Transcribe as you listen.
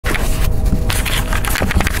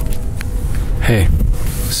Okay,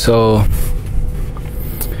 so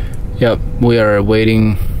we are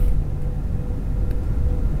awaiting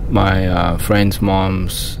my friend's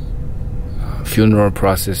mom's funeral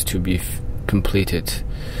process to be completed.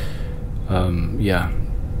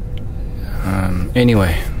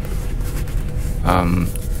 Anyway,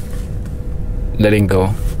 letting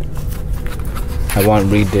go. I want to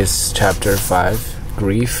read this chapter 5,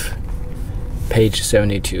 Grief, page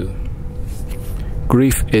 72.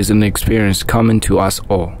 Grief is an experience common to us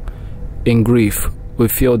all. In grief, we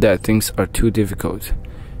feel that things are too difficult.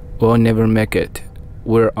 We'll never make it.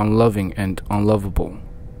 We're unloving and unlovable.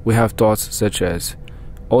 We have thoughts such as,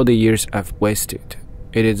 all the years I've wasted.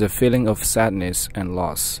 It is a feeling of sadness and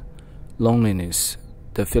loss, loneliness,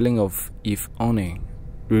 the feeling of if only,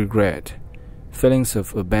 regret, feelings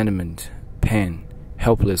of abandonment, pain,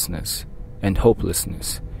 helplessness, and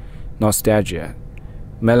hopelessness, nostalgia,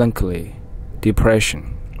 melancholy,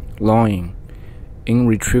 depression, longing,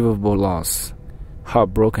 irretrievable loss,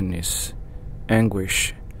 heartbrokenness,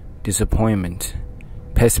 anguish, disappointment,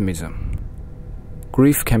 pessimism.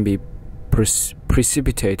 Grief can be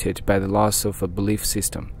precipitated by the loss of a belief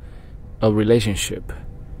system, a relationship,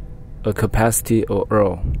 a capacity or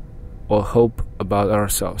role, or hope about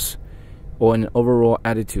ourselves, or an overall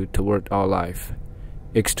attitude toward our life,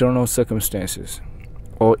 external circumstances,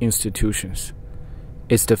 or institutions.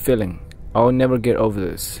 It's the feeling, I'll never get over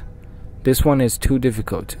this. This one is too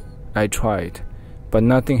difficult. I tried, but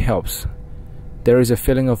nothing helps. There is a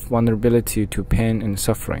feeling of vulnerability to pain and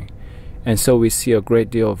suffering, and so we see a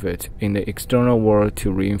great deal of it in the external world to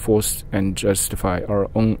reinforce and justify our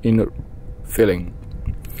own inner feeling.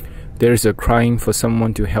 There is a crying for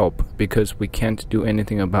someone to help because we can't do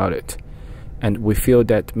anything about it, and we feel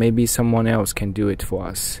that maybe someone else can do it for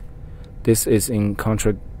us. This is in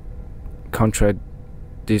contradistinction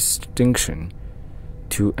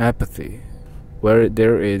to apathy, where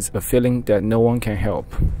there is a feeling that no one can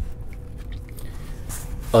help.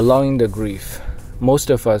 Allowing the grief. Most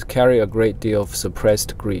of us carry a great deal of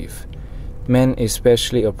suppressed grief. Men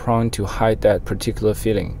especially are prone to hide that particular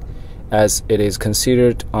feeling, as it is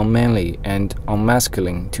considered unmanly and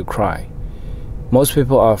unmasculine to cry. Most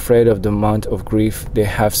people are afraid of the amount of grief they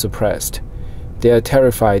have suppressed. They are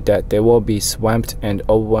terrified that they will be swamped and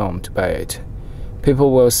overwhelmed by it.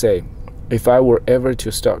 People will say, if I were ever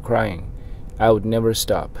to start crying, I would never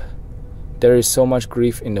stop. There is so much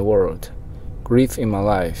grief in the world. Grief in my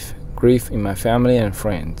life, grief in my family and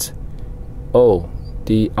friends. Oh,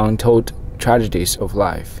 the untold tragedies of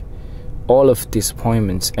life. All of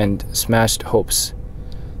disappointments and smashed hopes.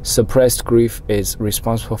 Suppressed grief is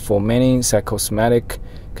responsible for many psychosomatic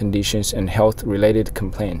conditions and health-related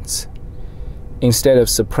complaints. Instead of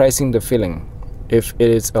suppressing the feeling, if it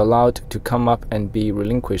is allowed to come up and be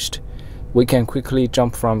relinquished, we can quickly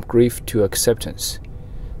jump from grief to acceptance.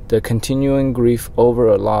 The continuing grief over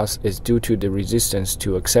a loss is due to the resistance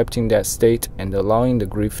to accepting that state and allowing the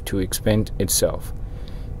grief to expand itself.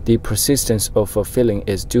 The persistence of a feeling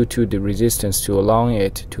is due to the resistance to allowing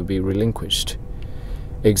it to be relinquished.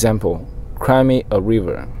 Example, cry me a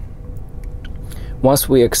river. Once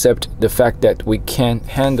we accept the fact that we can't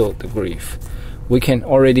handle the grief, we can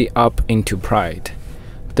already up into pride.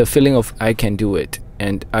 The feeling of I can do it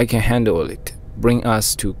and I can handle it bring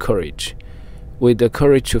us to courage. With the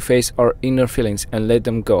courage to face our inner feelings and let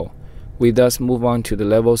them go, we thus move on to the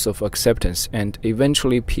levels of acceptance and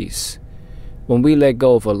eventually peace. When we let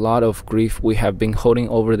go of a lot of grief we have been holding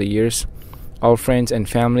over the years, our friends and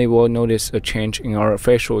family will notice a change in our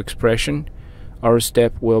facial expression, our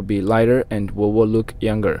step will be lighter and we will look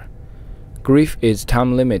younger. Grief is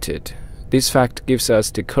time-limited. This fact gives us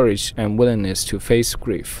the courage and willingness to face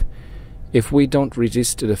grief. If we don't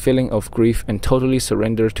resist the feeling of grief and totally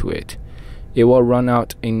surrender to it, it will run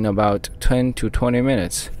out in about 10 to 20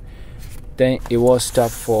 minutes. Then it will stop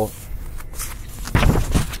for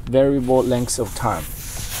variable lengths of time.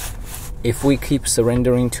 If we keep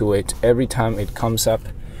surrendering to it every time it comes up,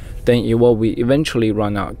 then it will eventually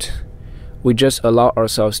run out. We just allow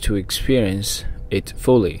ourselves to experience it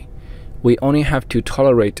fully. We only have to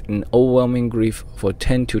tolerate an overwhelming grief for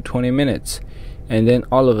 10 to 20 minutes, and then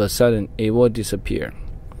all of a sudden it will disappear.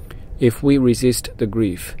 If we resist the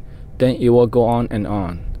grief, then it will go on and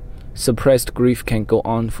on. Suppressed grief can go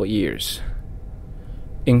on for years.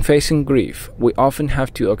 In facing grief, we often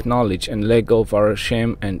have to acknowledge and let go of our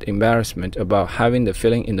shame and embarrassment about having the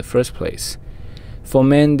feeling in the first place. For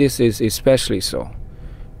men, this is especially so.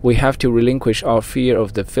 We have to relinquish our fear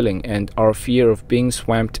of the feeling and our fear of being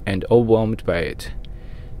swamped and overwhelmed by it.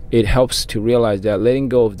 It helps to realize that letting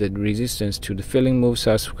go of the resistance to the feeling moves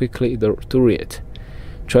us quickly through it.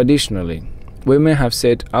 Traditionally, Women have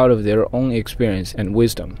said out of their own experience and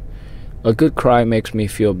wisdom, "A good cry makes me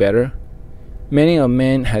feel better." Many a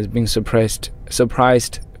man has been surprised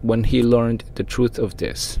when he learned the truth of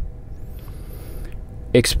this.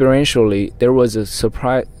 Experientially, there was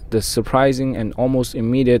the surprising and almost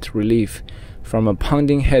immediate relief from a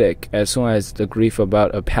pounding headache as soon as the grief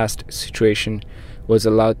about a past situation was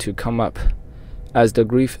allowed to come up. As the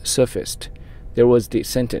grief surfaced, there was the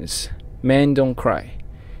sentence, "Men don't cry."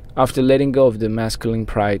 After letting go of the masculine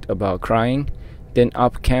pride about crying, then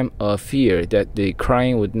up came a fear that the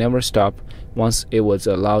crying would never stop once it was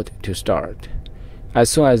allowed to start. As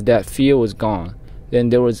soon as that fear was gone, then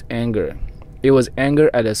there was anger. It was anger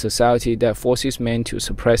at a society that forces men to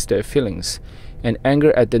suppress their feelings, and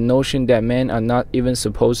anger at the notion that men are not even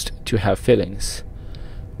supposed to have feelings.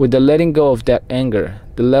 With the letting go of that anger,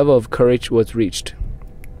 the level of courage was reached,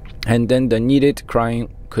 and then the needed crying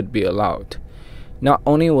could be allowed. Not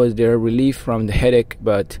only was there relief from the headache,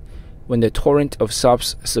 but when the torrent of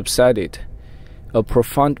sobs subsided, a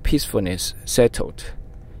profound peacefulness settled.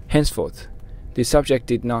 Henceforth, the subject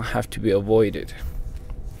did not have to be avoided.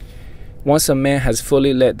 Once a man has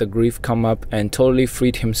fully let the grief come up and totally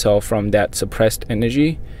freed himself from that suppressed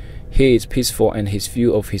energy, he is peaceful and his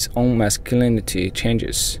view of his own masculinity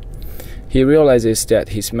changes. He realizes that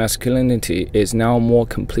his masculinity is now more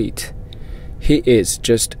complete. He is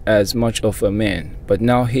just as much of a man, but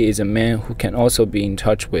now he is a man who can also be in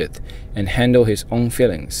touch with and handle his own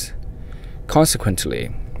feelings.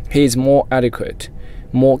 Consequently, he is more adequate,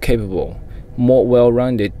 more capable, more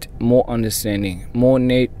well-rounded, more understanding, more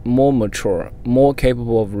mature, more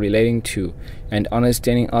capable of relating to and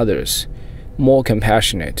understanding others, more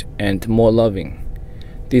compassionate, and more loving.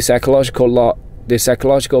 The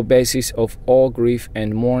psychological basis of all grief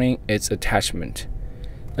and mourning is attachment.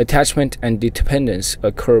 Attachment and dependence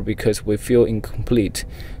occur because we feel incomplete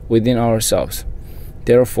within ourselves.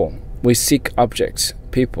 Therefore, we seek objects,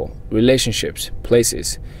 people, relationships,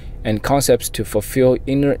 places, and concepts to fulfill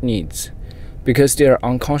inner needs. Because they are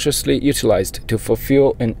unconsciously utilized to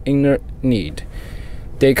fulfill an inner need,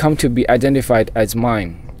 they come to be identified as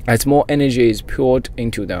mine. As more energy is poured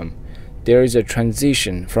into them, there is a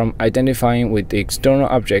transition from identifying with the external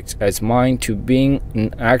objects as mine to being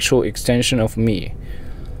an actual extension of me.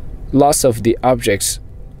 Loss of the object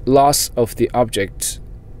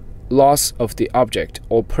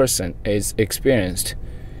or person is experienced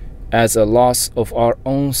as a loss of our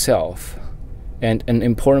own self and an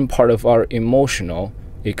important part of our emotional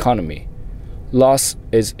economy. Loss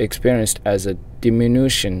is experienced as a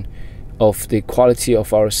diminution of the quality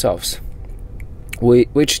of ourselves,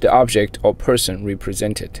 which the object or person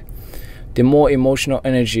represented. The more emotional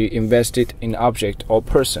energy invested in object or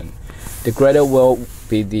person, the greater will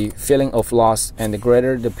be the feeling of loss and the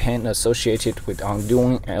greater the pain associated with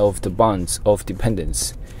undoing of the bonds of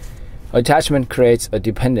dependence. Attachment creates a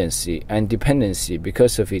dependency, and dependency,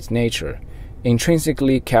 because of its nature,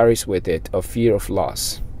 intrinsically carries with it a fear of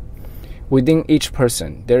loss. Within each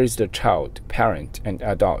person, there is the child, parent, and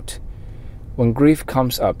adult. When grief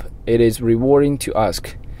comes up, it is rewarding to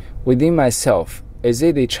ask, within myself, is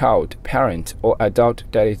it the child, parent, or adult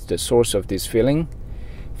that is the source of this feeling?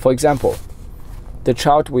 For example, the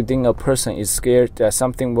child within a person is scared that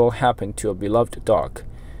something will happen to a beloved dog.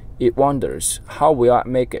 It wonders, how will I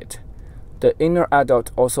make it? The inner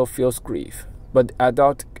adult also feels grief, but the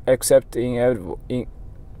adult accepts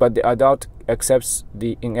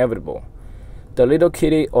the inevitable. The little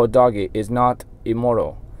kitty or doggy is not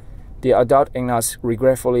immortal. The adult in us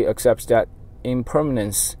regretfully accepts that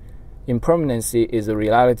impermanency is a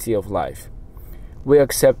reality of life. We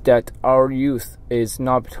accept that our youth is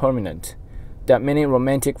not permanent, that many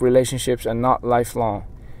romantic relationships are not lifelong,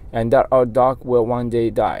 and that our dog will one day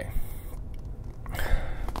die.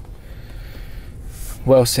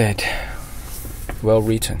 Well said. Well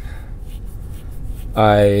written.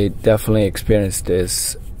 I definitely experienced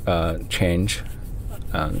this change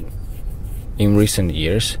in recent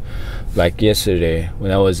years. Like yesterday,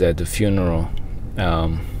 when I was at the funeral,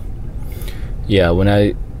 when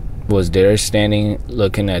I was there standing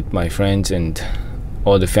looking at my friends and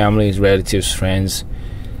all the families, relatives, friends,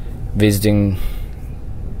 visiting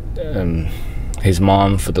his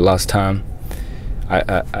mom for the last time,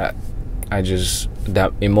 I just,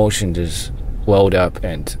 that emotion just welled up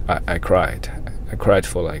and I cried. I cried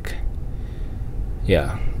for a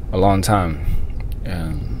long time.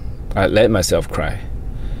 I let myself cry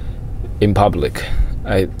in public.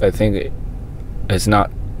 I think it's not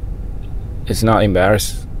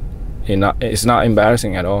embarrassing. It's not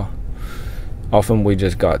embarrassing at all. Often we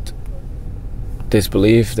just got this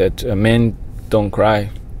belief that men don't cry,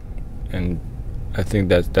 and I think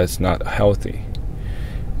that's not healthy.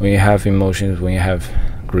 When you have emotions, when you have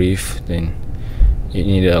grief, then you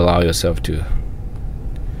need to allow yourself to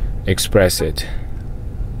express it.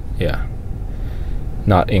 Yeah,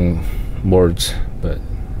 not in words, but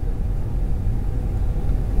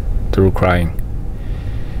through crying.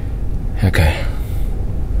 Okay,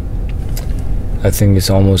 I think it's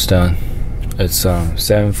almost done. It's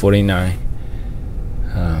 7:49.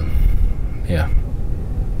 Yeah.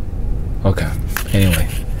 Okay. Anyway.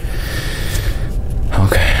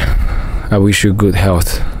 Okay. I wish you good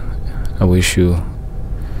health. I wish you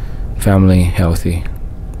family healthy.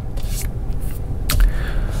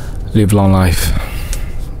 Live long life.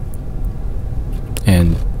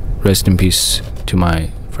 And rest in peace to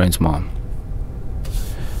my friend's mom.